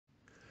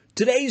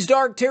Today's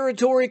Dark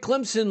Territory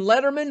Clemson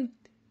Letterman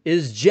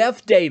is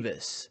Jeff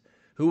Davis,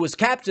 who was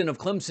captain of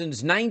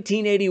Clemson's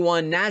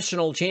 1981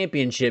 National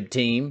Championship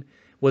team,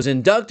 was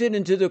inducted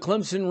into the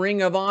Clemson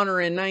Ring of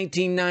Honor in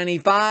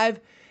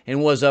 1995,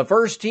 and was a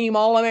first-team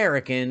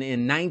All-American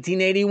in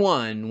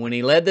 1981 when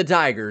he led the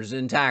Tigers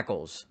in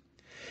tackles.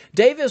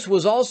 Davis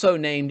was also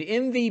named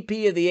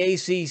MVP of the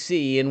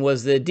ACC and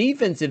was the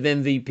defensive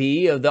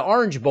MVP of the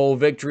Orange Bowl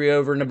victory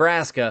over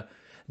Nebraska,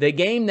 the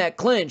game that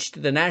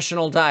clinched the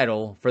national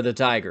title for the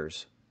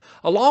Tigers.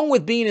 Along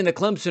with being in the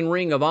Clemson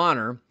Ring of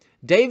Honor,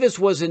 Davis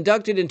was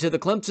inducted into the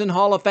Clemson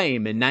Hall of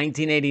Fame in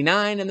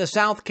 1989 and the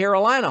South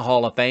Carolina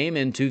Hall of Fame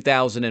in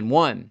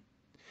 2001.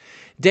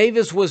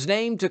 Davis was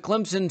named to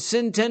Clemson's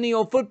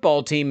Centennial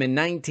football team in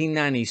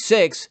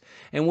 1996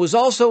 and was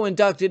also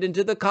inducted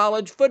into the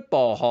College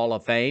Football Hall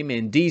of Fame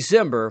in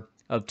December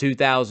of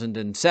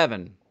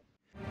 2007.